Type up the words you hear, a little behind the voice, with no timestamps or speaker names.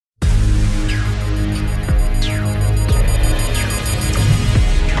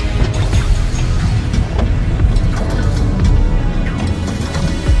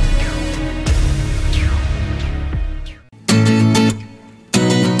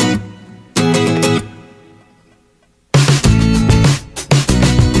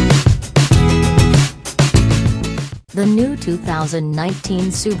new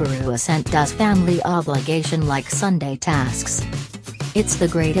 2019 Subaru Ascent does family obligation-like Sunday tasks. It's the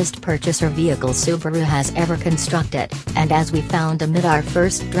greatest purchase or vehicle Subaru has ever constructed, and as we found amid our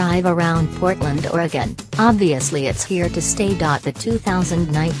first drive around Portland, Oregon, obviously it's here to stay. The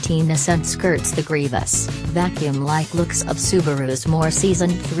 2019 Ascent skirts the grievous, vacuum-like looks of Subaru's more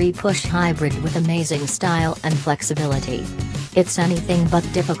seasoned 3-push hybrid with amazing style and flexibility. It's anything but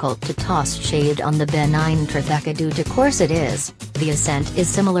difficult to toss shade on the B9 Tribeca due to course it is. The Ascent is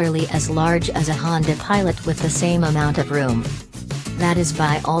similarly as large as a Honda Pilot with the same amount of room. That is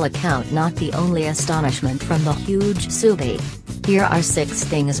by all account not the only astonishment from the huge Subi. Here are 6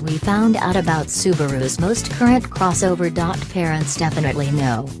 things we found out about Subaru's most current crossover. Parents definitely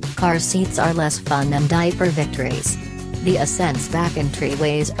know, car seats are less fun than diaper victories. The Ascent's back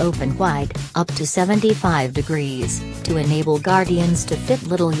entryways open wide, up to 75 degrees, to enable guardians to fit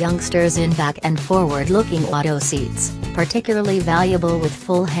little youngsters in back and forward-looking auto seats, particularly valuable with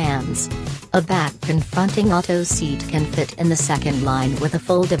full hands. A back-confronting auto seat can fit in the second line with a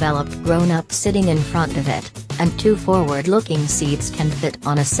full developed grown-up sitting in front of it, and 2 forward-looking seats can fit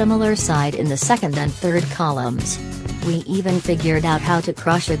on a similar side in the second and third columns. We even figured out how to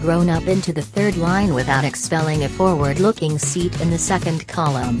crush a grown-up into the third line without expelling a forward-looking seat in the second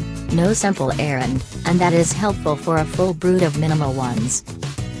column. No simple errand, and that is helpful for a full brood of minimal ones.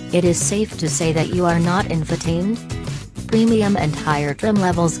 It is safe to say that you are not infotained? Premium and higher trim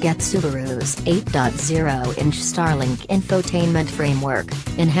levels get Subaru's 8.0-inch Starlink infotainment framework,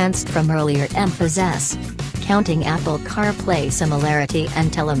 enhanced from earlier emphasis. Counting Apple CarPlay similarity and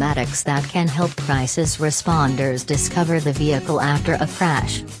telematics that can help crisis responders discover the vehicle after a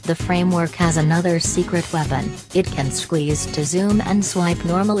crash, the framework has another secret weapon: it can squeeze to zoom and swipe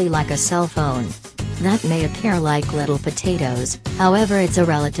normally like a cell phone. That may appear like little potatoes, however it's a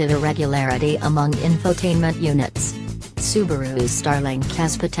relative irregularity among infotainment units. Subaru's Starlink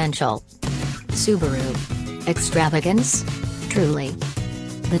has potential. Subaru. Extravagance? Truly.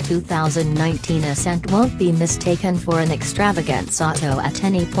 The 2019 Ascent won't be mistaken for an extravagance auto at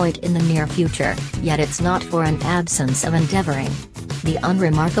any point in the near future, yet it's not for an absence of endeavoring. The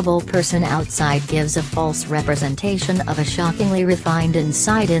unremarkable person outside gives a false representation of a shockingly refined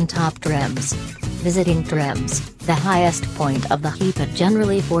inside in top trims. Visiting trims, the highest point of the heap at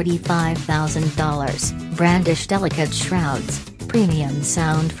generally $45,000, brandish delicate shrouds, premium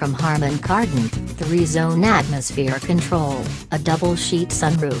sound from Harman Kardon, 3-zone atmosphere control, a double-sheet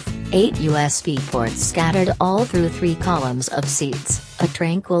sunroof, 8 USB ports scattered all through 3 columns of seats, a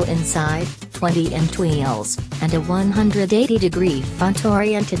tranquil inside, 20-inch wheels, and a 180-degree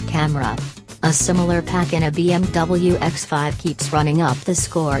front-oriented camera. A similar pack in a BMW X5 keeps running up the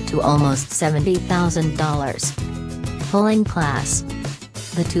score to almost $70,000. Pulling class.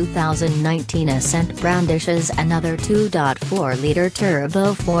 The 2019 Ascent brandishes another 2.4-liter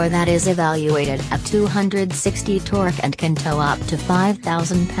Turbo 4 that is evaluated at 260 torque and can tow up to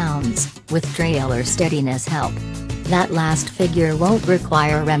 5,000 pounds, with trailer steadiness help. That last figure won't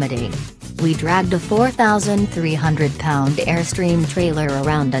require remedy. We dragged a 4,300-pound Airstream trailer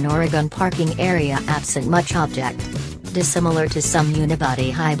around an Oregon parking area absent much object. Dissimilar to some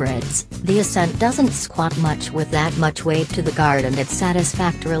unibody hybrids, the Ascent doesn't squat much with that much weight to the guard, and it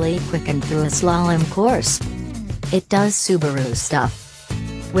satisfactorily quickened through a slalom course. It does Subaru stuff.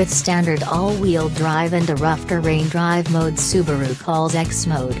 With standard all-wheel drive and a rough terrain drive mode Subaru calls X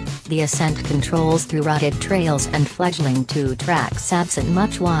mode, the Ascent controls through rutted trails and fledgling 2 tracks absent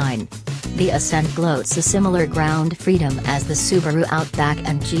much whine. The Ascent gloats a similar ground freedom as the Subaru Outback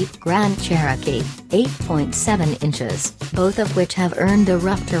and Jeep Grand Cherokee, 8.7 inches, both of which have earned a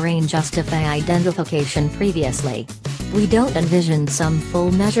rough terrain justify identification previously. We don't envision some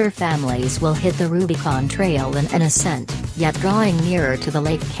full-measure families will hit the Rubicon Trail in an Ascent, yet drawing nearer to the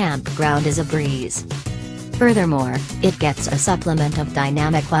lake campground is a breeze. Furthermore, it gets a supplement of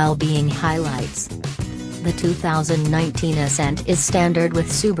dynamic well-being highlights. The 2019 Ascent is standard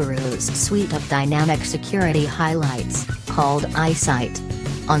with Subaru's suite of dynamic security highlights, called EyeSight.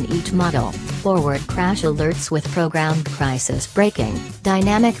 On each model, forward crash alerts with programmed crisis braking,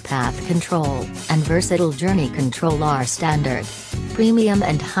 dynamic path control, and versatile journey control are standard. Premium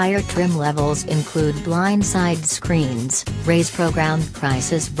and higher trim levels include blindside screens, raise-programmed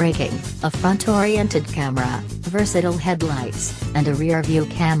crisis braking, a front-oriented camera, versatile headlights, and a rear-view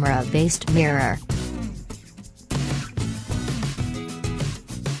camera-based mirror.